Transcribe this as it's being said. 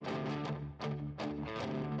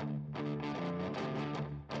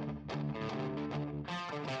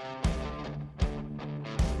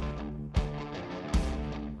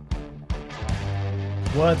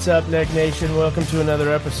What's up, Neck Nation? Welcome to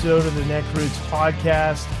another episode of the NECKROOTS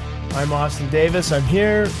podcast. I'm Austin Davis. I'm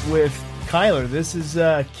here with Kyler. This is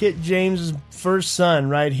Kit James's first son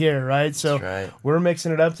right here, right? So That's right. We're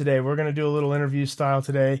mixing it up today. We're going to do a little interview style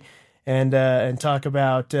today and talk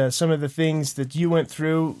about some of the things that you went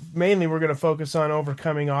through. Mainly, we're going to focus on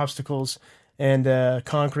overcoming obstacles and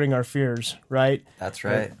conquering our fears, right? That's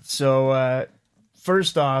right. So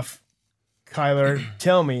first off, Kyler,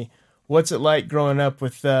 tell me, what's it like growing up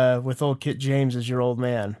with old Kit James as your old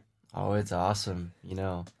man? Oh, it's awesome. You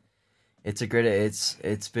know, it's a great,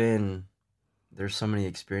 it's been, there's so many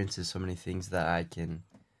experiences, so many things that I can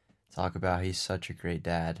talk about. He's such a great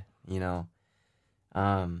dad, you know.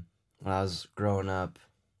 When I was growing up,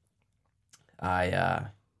 I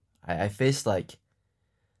faced a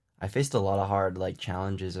lot of hard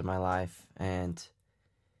challenges in my life, and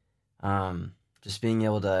just being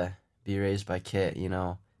able to be raised by Kit, you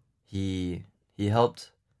know, he helped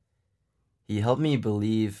me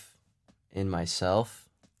believe in myself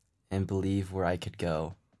and believe where I could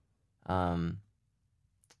go.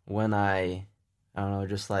 When I don't know,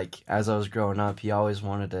 just as I was growing up, he always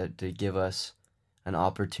wanted to give us an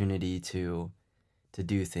opportunity to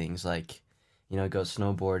do things like, you know, go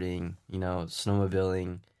snowboarding, you know,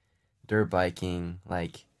 snowmobiling, dirt biking.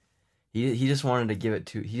 He just wanted to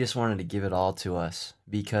give it all to us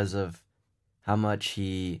because of how much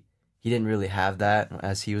he didn't really have that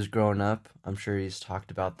as he was growing up. I'm sure he's talked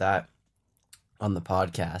about that on the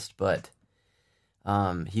podcast, but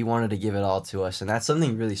he wanted to give it all to us, and that's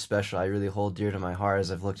something really special I really hold dear to my heart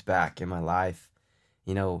as I've looked back in my life.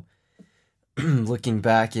 You know, looking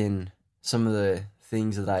back in some of the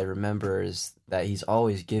things that I remember is that he's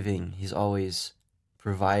always giving, he's always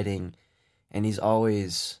providing, and he's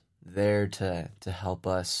always there to help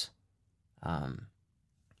us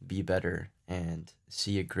be better and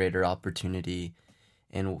see a greater opportunity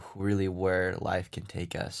and really where life can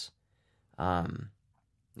take us.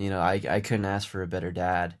 You know, I couldn't ask for a better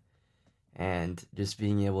dad, and just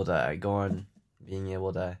being able to being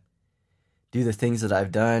able to do the things that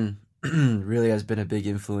I've done really has been a big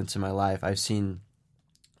influence in my life. I've seen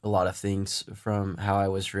a lot of things from how I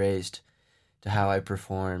was raised to how I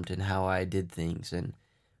performed and how I did things and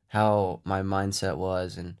how my mindset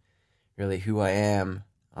was and really who I am.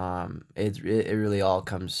 It really all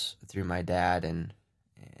comes through my dad and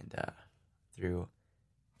through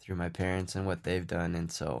my parents and what they've done,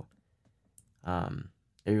 and so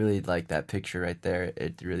it really, that picture right there,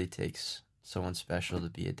 it really takes someone special to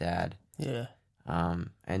be a dad. Yeah.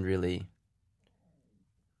 And really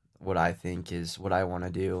what I think is what I want to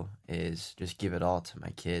do is just give it all to my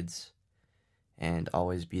kids and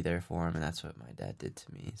always be there for them, and that's what my dad did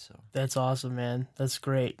to me. So That's awesome, man. That's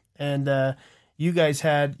great. And you guys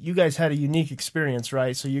had a unique experience,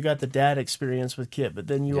 right? So you got the dad experience with Kit, but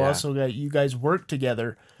then you guys worked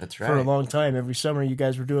together. That's right. For a long time. Every summer you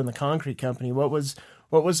guys were doing the concrete company. What was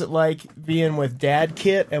it like being with Dad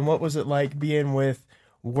Kit, and what was it like being with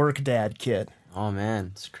work Dad Kit? Oh man,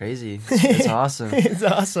 it's crazy. It's awesome. It's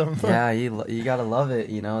awesome. Yeah, you gotta love it.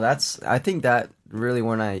 You know, I think that really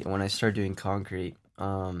when I started doing concrete,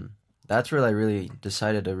 that's where I really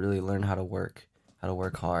decided to really learn how to work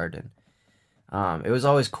hard. And it was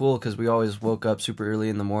always cool because we always woke up super early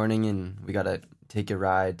in the morning and we gotta take a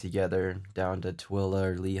ride together down to Tooele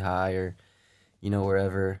or Lehigh or, you know,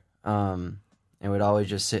 wherever. And we'd always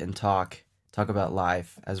just sit and talk about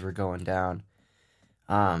life as we're going down.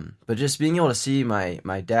 But just being able to see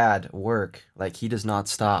my dad work, he does not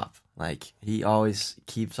stop. He always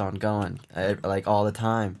keeps on going, all the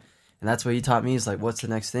time. And that's what he taught me is, what's the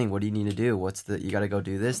next thing? What do you need to do? You got to go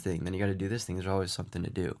do this thing. Then you got to do this thing. There's always something to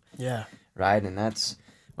do. Yeah. Right? And that's,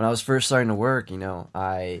 when I was first starting to work, you know,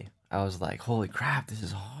 I was like, holy crap, this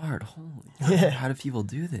is hard. How do people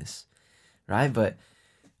do this? Right? But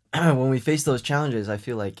when we face those challenges, I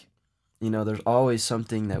feel like, you know, there's always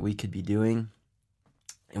something that we could be doing.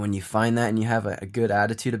 And when you find that and you have a good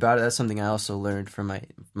attitude about it, that's something I also learned from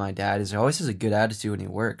my dad, is he always has a good attitude when he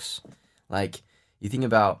works. You think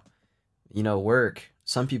about, you know, work.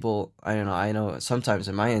 Some people, I know sometimes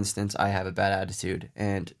in my instance, I have a bad attitude.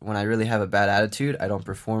 And when I really have a bad attitude, I don't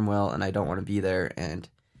perform well and I don't want to be there, and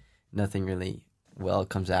nothing really well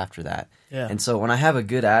comes after that. Yeah. And so when I have a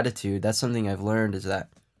good attitude, that's something I've learned, is that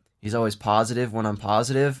he's always positive. When I'm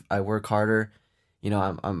positive, I work harder. You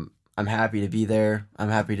know, I'm happy to be there. I'm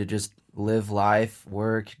happy to just live life,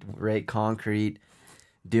 work, rake concrete,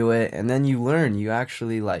 do it. And then you learn, you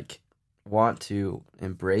actually want to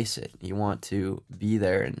embrace it. You want to be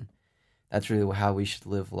there, and that's really how we should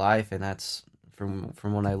live life. And that's from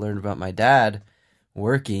what I learned about my dad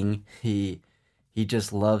working. He he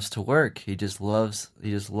just loves to work. He just loves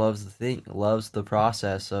loves the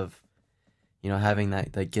process of, having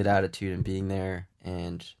that good attitude and being there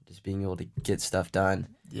and just being able to get stuff done.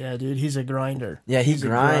 Yeah, dude, he's a grinder. Yeah, he's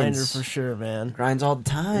grinds. a grinder for sure, man. Grinds all the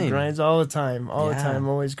time. He grinds all the time,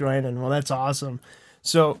 always grinding. Well, that's awesome.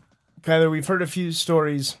 So, Kyler, we've heard a few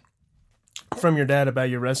stories from your dad about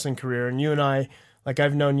your wrestling career, and you and I, like,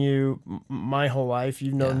 I've known you my whole life.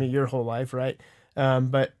 You've known me your whole life, right?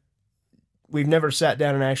 But we've never sat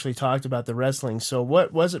down and actually talked about the wrestling. So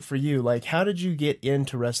what was it for you? Like, how did you get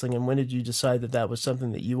into wrestling, and when did you decide that that was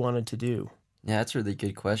something that you wanted to do? Yeah, that's a really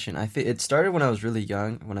good question. It started when I was really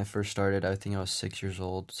young. When I first started, I think I was 6 years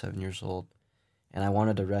old, 7 years old, and I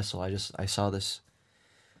wanted to wrestle. I saw this,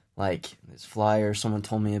 like, this flyer. Someone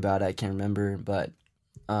told me about it. I can't remember, but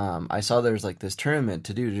I saw there was, like, this tournament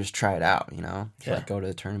to do to just try it out, like, go to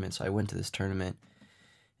the tournament. So I went to this tournament,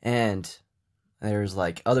 and there's,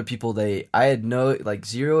 like, other people. I had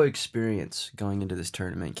zero experience going into this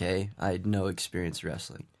tournament. Okay, I had no experience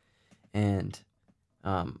wrestling, and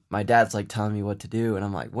my dad's, like, telling me what to do, and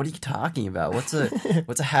I'm like, what are you talking about? What's a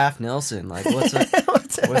half Nelson? Like, what's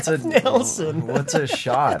a Nelson? What's a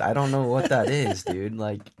shot? I don't know what that is, dude.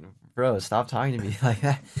 Like, bro, stop talking to me like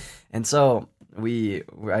that. And so I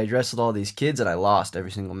wrestled all these kids, and I lost every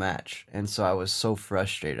single match. And so I was so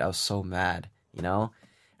frustrated. I was so mad,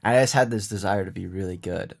 I just had this desire to be really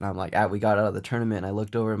good. And I'm like, we got out of the tournament, and I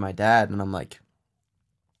looked over at my dad, and I'm like,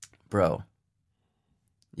 bro,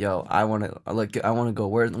 yo, I want to go.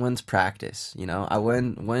 When's practice?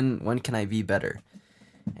 When can I be better?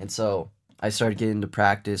 And so I started getting into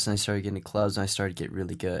practice, and I started getting to clubs, and I started to get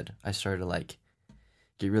really good. I started to,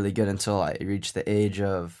 get really good until I reached the age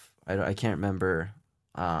of, I can't remember,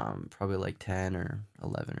 probably like 10 or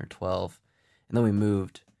 11 or 12. And then we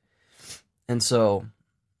moved. And so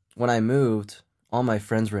when I moved, all my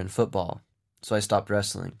friends were in football. So I stopped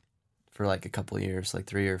wrestling for like a couple of years, like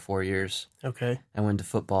 3 or 4 years. Okay. I went to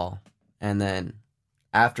football. And then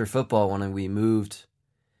after football, when we moved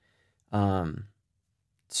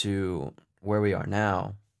to where we are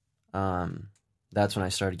now, that's when I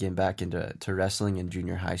started getting back into wrestling in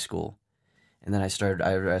junior high school. And then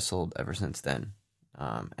I wrestled ever since then.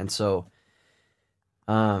 And so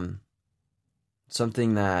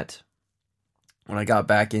something that when I got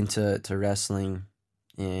back into wrestling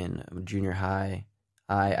in junior high,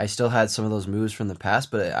 I still had some of those moves from the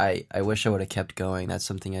past, but I wish I would have kept going. That's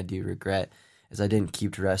something I do regret, is I didn't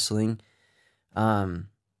keep wrestling. But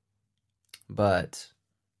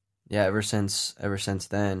yeah, ever since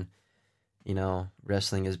then,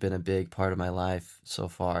 wrestling has been a big part of my life so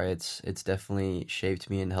far. It's definitely shaped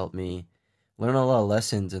me and helped me learn a lot of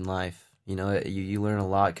lessons in life. You learn a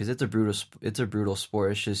lot because it's a brutal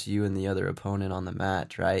sport. It's just you and the other opponent on the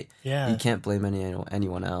mat, right? Yeah. You can't blame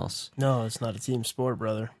anyone else. No, it's not a team sport,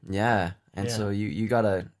 brother. Yeah. And so you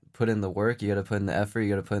gotta put in the work, you gotta put in the effort, you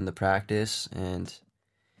gotta put in the practice, and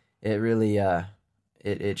it really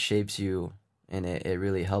it shapes you, and it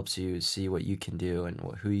really helps you see what you can do and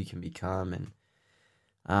who you can become. And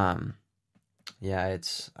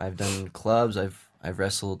I've done clubs, I've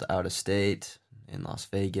wrestled out of state in Las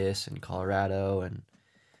Vegas and Colorado and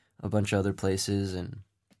a bunch of other places, and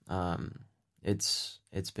it's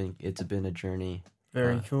been a journey.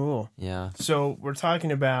 Very cool. Yeah. So we're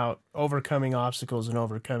talking about overcoming obstacles and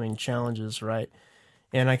overcoming challenges, right?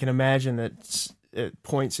 And I can imagine that at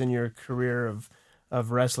points in your career of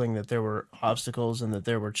wrestling that there were obstacles and that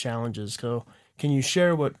there were challenges. So can you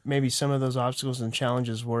share what maybe some of those obstacles and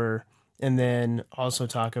challenges were, and then also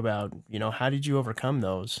talk about, how did you overcome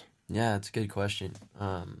those? Yeah, it's a good question.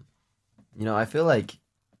 I feel like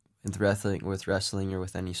with wrestling or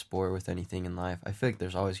with any sport, with anything in life, I feel like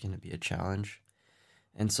there's always going to be a challenge.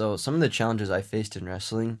 And so some of the challenges I faced in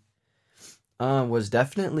wrestling was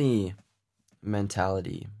definitely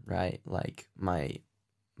mentality, right? Like my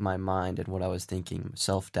mind and what I was thinking,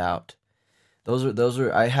 self-doubt. Those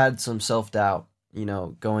were I had some self-doubt,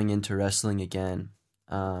 going into wrestling again.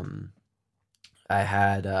 I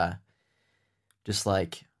had just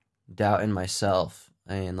like doubt in myself,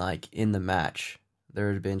 and like in the match,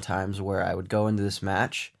 there had been times where I would go into this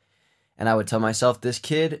match and I would tell myself, this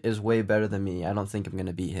kid is way better than me. I don't think I'm going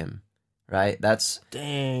to beat him. Right? That's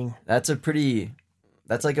a pretty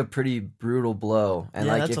brutal blow. And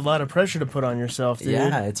that's a lot of pressure to put on yourself, dude.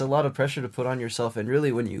 Yeah, it's a lot of pressure to put on yourself. And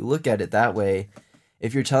really, when you look at it that way,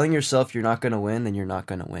 if you're telling yourself you're not going to win, then you're not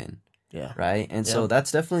going to win. Yeah. Right? And so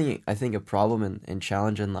that's definitely, I think, a problem and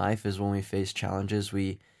challenge in life, is when we face challenges,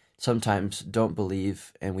 we sometimes don't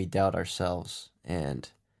believe and we doubt ourselves. And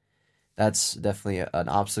that's definitely an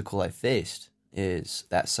obstacle I faced, is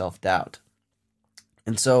that self-doubt.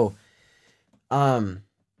 And so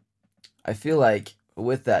I feel like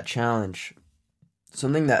with that challenge,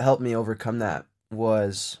 something that helped me overcome that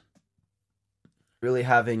was really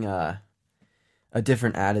having a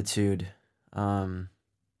different attitude going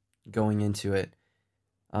into it.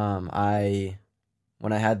 When I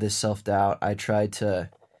had this self-doubt, I tried to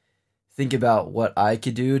think about what I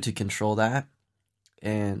could do to control that.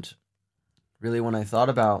 And really when I thought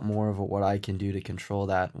about more of what I can do to control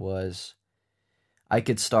that was I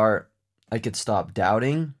could stop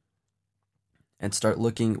doubting and start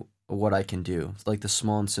looking at what I can do. It's like the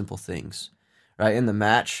small and simple things, right? In the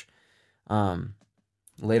match,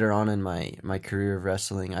 later on in my career of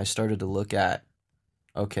wrestling, I started to look at,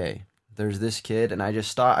 okay, there's this kid, and I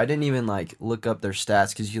didn't even like look up their stats,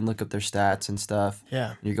 because you can look up their stats and stuff.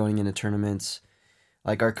 Yeah. You're going into tournaments.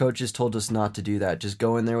 Like our coaches told us not to do that. Just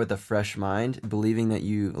go in there with a fresh mind, believing that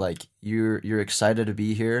you're excited to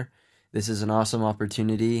be here. This is an awesome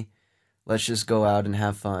opportunity. Let's just go out and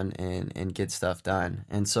have fun and get stuff done.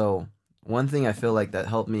 And so one thing I feel like that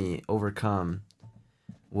helped me overcome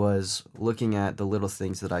was looking at the little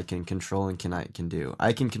things that I can control and can do.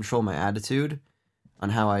 I can control my attitude on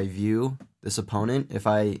how I view this opponent. If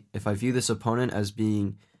I view this opponent as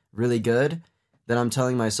being really good, then I'm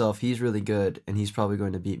telling myself he's really good and he's probably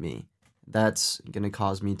going to beat me. That's going to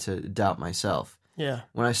cause me to doubt myself. Yeah.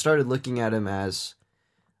 When I started looking at him as,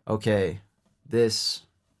 okay,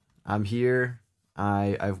 I'm here,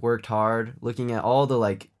 I've worked hard, looking at all the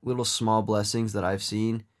like little small blessings that I've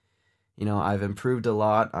seen, I've improved a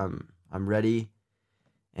lot, I'm ready,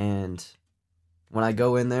 and when I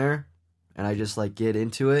go in there and I just like get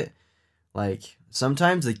into it, like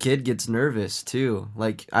sometimes the kid gets nervous too.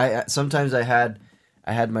 Like sometimes I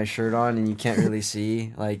had my shirt on and you can't really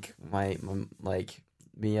see like my like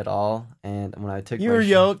me at all. And when I took you were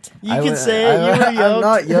yoked. You can say it. You were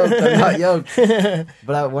yoked. I'm not yoked.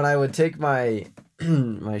 But when I would take my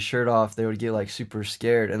my shirt off, they would get like super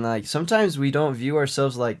scared. And like sometimes we don't view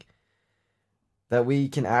ourselves like that we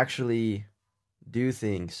can actually do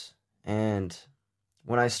things. And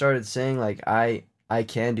when I started saying like I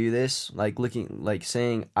can do this,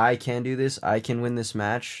 saying I can do this, I can win this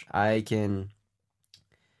match, I can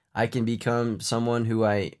become someone who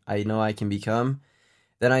I know I can become,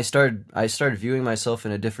 then I started viewing myself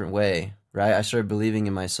in a different way, right? I started believing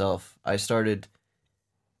in myself. I started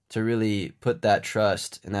to really put that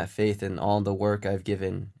trust and that faith in all the work I've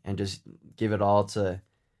given and just give it all to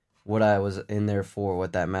what I was in there for,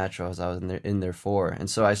 what that match was I was in there for. And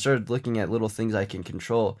so I started looking at little things I can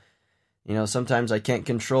control. Sometimes I can't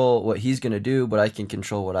control what he's going to do, but I can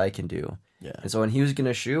control what I can do. Yeah. And so when he was going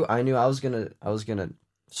to shoot, I knew I was going to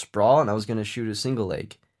sprawl and I was going to shoot a single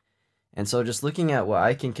leg. And so just looking at what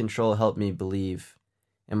I can control helped me believe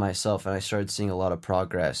in myself, and I started seeing a lot of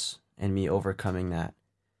progress in me overcoming that.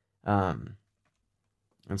 And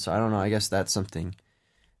so I don't know, I guess that's something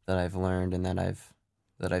that I've learned and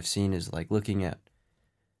that I've seen is like looking at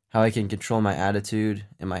how I can control my attitude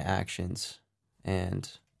and my actions and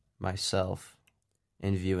myself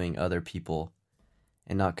and viewing other people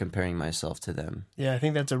and not comparing myself to them. Yeah, I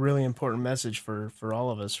think that's a really important message for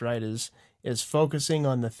all of us, right? Is focusing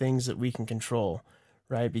on the things that we can control,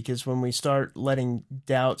 right? Because when we start letting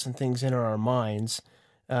doubts and things enter our minds,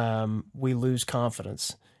 we lose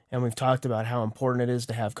confidence. And we've talked about how important it is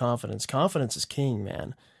to have confidence. Confidence is king,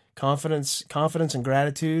 man. Confidence and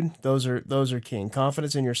gratitude, those are king.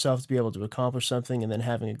 Confidence in yourself to be able to accomplish something, and then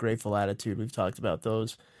having a grateful attitude. We've talked about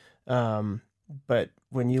those. But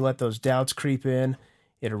when you let those doubts creep in,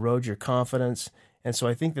 it erodes your confidence. And so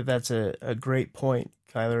I think that that's a great point,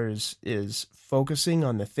 Kyler, is focusing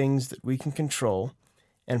on the things that we can control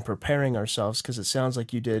and preparing ourselves, because it sounds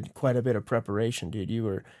like you did quite a bit of preparation, dude. You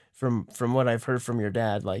were, from what I've heard from your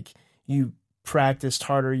dad, like you practiced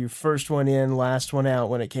harder. You first one in, last one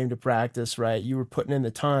out when it came to practice, right? You were putting in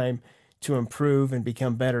the time to improve and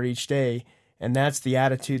become better each day. And that's the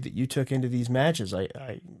attitude that you took into these matches.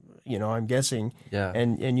 I'm guessing. Yeah.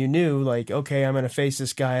 And you knew, like, okay, I'm going to face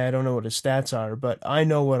this guy. I don't know what his stats are, but I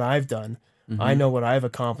know what I've done. Mm-hmm. I know what I've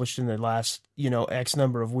accomplished in the last, X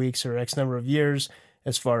number of weeks or X number of years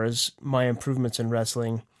as far as my improvements in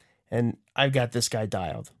wrestling. And I've got this guy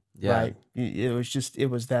dialed. Yeah. Right. It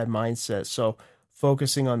was that mindset. So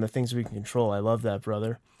focusing on the things we can control. I love that,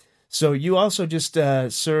 brother. So you also just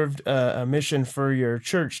served a mission for your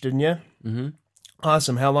church, didn't you? Mm-hmm.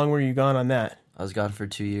 Awesome. How long were you gone on that? I was gone for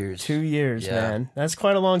 2 years. 2 years, yeah. Man. That's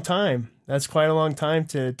quite a long time. That's quite a long time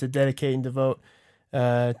to dedicate and devote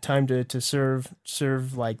time to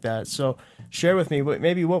serve like that. So share with me,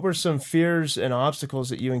 what were some fears and obstacles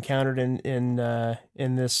that you encountered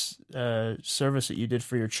in this service that you did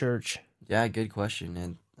for your church? Yeah, good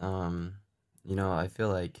question. And I feel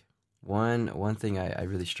like one thing I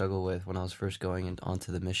really struggled with when I was first going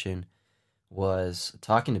onto the mission was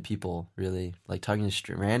talking to people, really. Like talking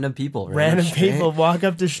to random people. Random people walk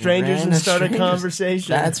up to strangers and start a conversation.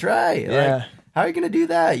 That's right. Yeah. Like, how are you going to do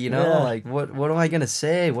that? Yeah. Like, what am I going to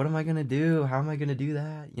say? What am I going to do? How am I going to do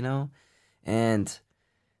that? And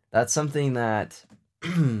that's something that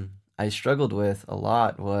I struggled with a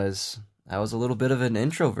lot. Was I was a little bit of an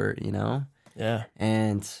introvert, Yeah.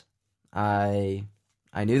 And I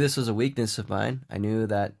knew this was a weakness of mine. I knew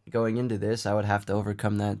that going into this, I would have to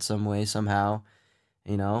overcome that some way, somehow,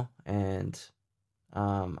 and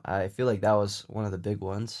I feel like that was one of the big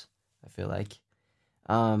ones, I feel like.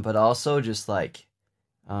 But also just like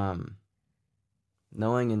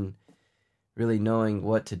knowing and really knowing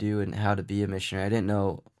what to do and how to be a missionary. I didn't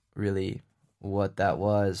know really what that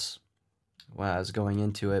was when I was going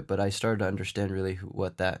into it, but I started to understand really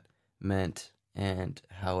what that meant and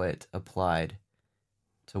how it applied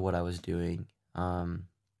to what I was doing. And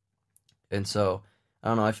so I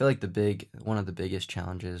don't know, I feel like one of the biggest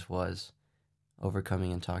challenges was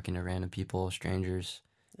overcoming and talking to random people, strangers.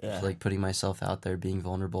 Yeah. Just like putting myself out there, being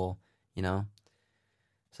vulnerable,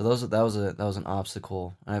 So that was an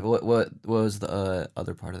obstacle. What was the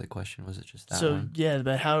other part of the question? Was it just that one? Yeah,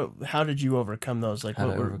 but how did you overcome those? Like,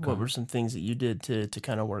 what were some things that you did to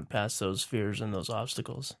kind of work past those fears and those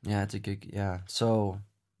obstacles? Yeah, So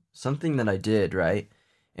something that I did, right?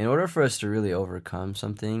 In order for us to really overcome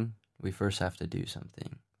something, we first have to do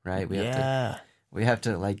something, right? We have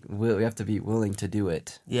to be willing to do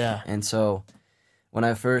it. Yeah. And so when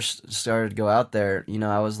I first started to go out there,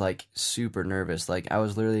 I was like super nervous. Like I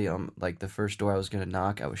was literally like the first door I was gonna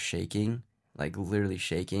knock, I was shaking, like literally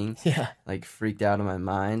shaking. Yeah. Like freaked out of my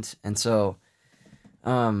mind. And so,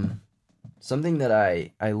 something that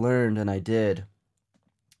I learned and I did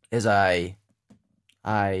is I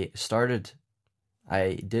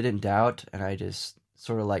didn't doubt, and I just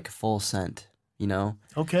sort of like full sent,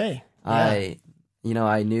 Okay. Yeah.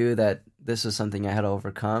 I knew that this is something I had to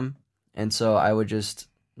overcome. And so I would just,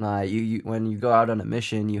 when you go out on a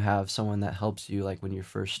mission, you have someone that helps you, like when you're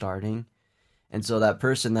first starting. And so that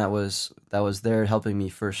person that was there helping me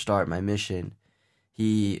first start my mission,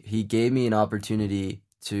 he gave me an opportunity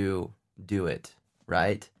to do it,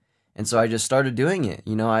 right? And so I just started doing it.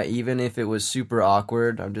 Even if it was super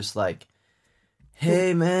awkward, I'm just like,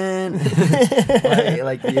 hey man,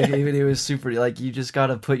 like even it was super, like you just got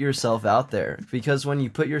to put yourself out there, because when you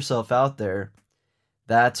put yourself out there,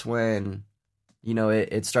 that's when,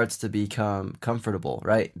 it starts to become comfortable,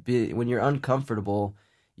 right? When you're uncomfortable,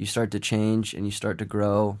 you start to change and you start to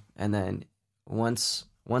grow. And then once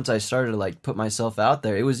I started to like put myself out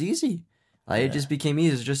there, it was easy. Like, It just became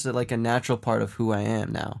easy. It's just like a natural part of who I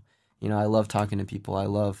am now. I love talking to people. I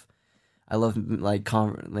love like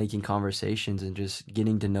making conversations and just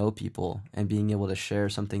getting to know people and being able to share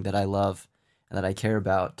something that I love and that I care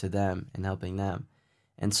about to them and helping them.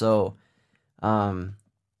 And so, and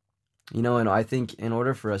I think in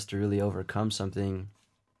order for us to really overcome something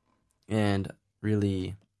and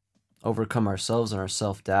really overcome ourselves and our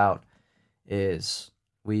self-doubt, is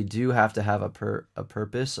we do have to have a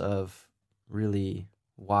purpose of really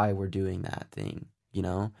why we're doing that thing.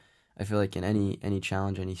 I feel like in any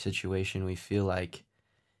challenge, any situation we feel like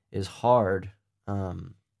is hard,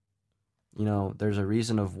 there's a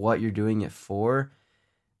reason of what you're doing it for,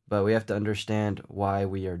 but we have to understand why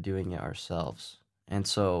we are doing it ourselves. And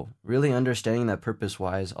so really understanding that purpose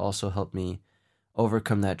why has also helped me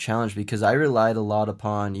overcome that challenge, because I relied a lot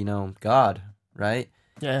upon, God, right?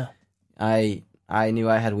 Yeah. I knew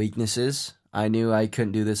I had weaknesses. I knew I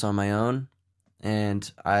couldn't do this on my own.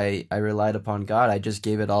 And I relied upon God. I just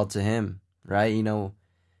gave it all to him, right?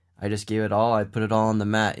 I just gave it all. I put it all on the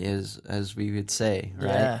mat, as we would say, right?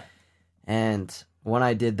 Yeah. And when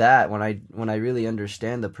I did that, when I really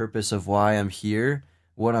understand the purpose of why I'm here,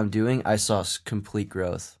 what I'm doing, I saw complete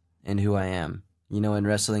growth in who I am. In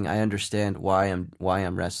wrestling, I understand why I'm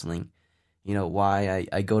wrestling. Why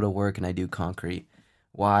I go to work and I do concrete.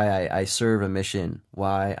 Why I serve a mission.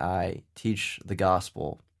 Why I teach the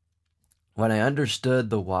gospel. When I understood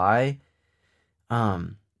the why,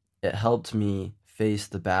 it helped me face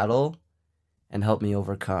the battle and helped me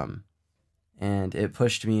overcome. And it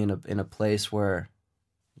pushed me in a place where,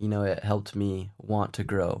 it helped me want to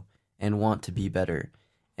grow and want to be better,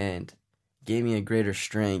 and gave me a greater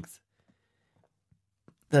strength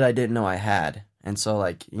that I didn't know I had. And so,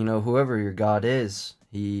 like, whoever your God is,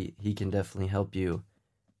 he can definitely help you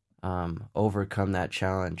overcome that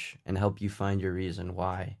challenge and help you find your reason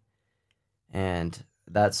why. And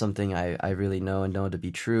that's something I really know to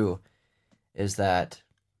be true, is that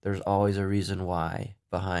there's always a reason why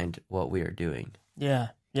behind what we are doing. Yeah,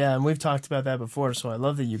 yeah, and we've talked about that before, so I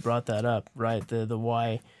love that you brought that up, right? The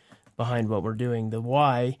why behind what we're doing. The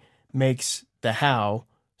why makes the how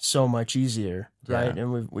so much easier, right? Yeah.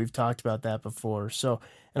 And we've talked about that before. So,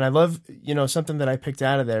 and I love, something that I picked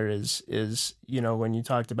out of there is when you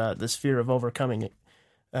talked about this fear of overcoming it,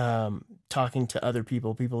 talking to other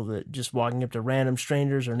people that just walking up to random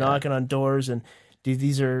strangers or knocking on doors, and dude,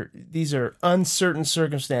 these are uncertain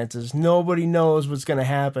circumstances. Nobody knows what's going to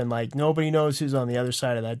happen. Like, nobody knows who's on the other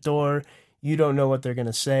side of that door. You don't know what they're going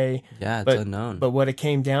to say. Yeah, it's unknown. But what it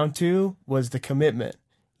came down to was the commitment.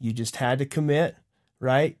 You just had to commit,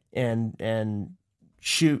 right? And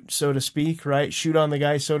shoot, so to speak, right? Shoot on the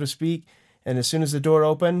guy, so to speak. And as soon as the door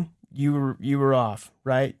opened, you were off,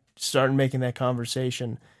 right? Starting making that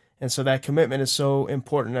conversation. And so that commitment is so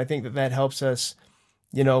important. I think that helps us.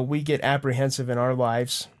 We get apprehensive in our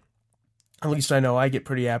lives. At least I know I get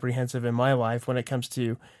pretty apprehensive in my life when it comes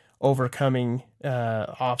to overcoming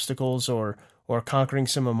obstacles or conquering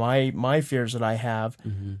some of my fears that I have.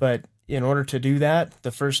 Mm-hmm. But in order to do that,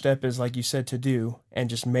 the first step is, like you said, to do, and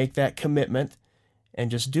just make that commitment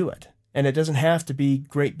and just do it. And it doesn't have to be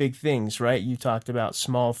great big things, right? You talked about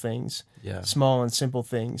small things, small and simple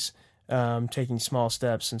things, taking small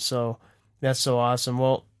steps. And so that's so awesome.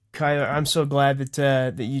 Well, Kyler, I'm so glad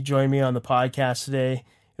that you joined me on the podcast today.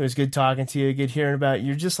 It was good talking to you, good hearing about you.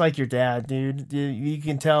 You're just like your dad, dude. You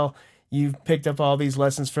can tell you've picked up all these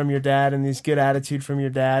lessons from your dad and this good attitude from your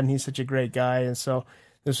dad, and he's such a great guy. And so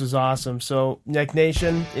this was awesome. So, Neck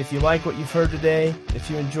Nation, if you like what you've heard today, if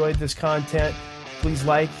you enjoyed this content, please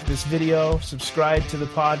like this video, subscribe to the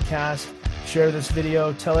podcast, share this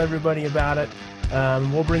video, tell everybody about it.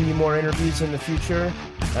 We'll bring you more interviews in the future.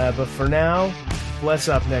 But for now, bless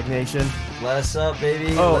up, Neck Nation. Bless up,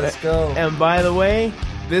 baby. Oh, let's go. And by the way,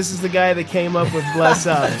 this is the guy that came up with bless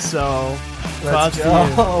up. So, Let's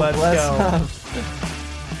go. Let's Bless go. up.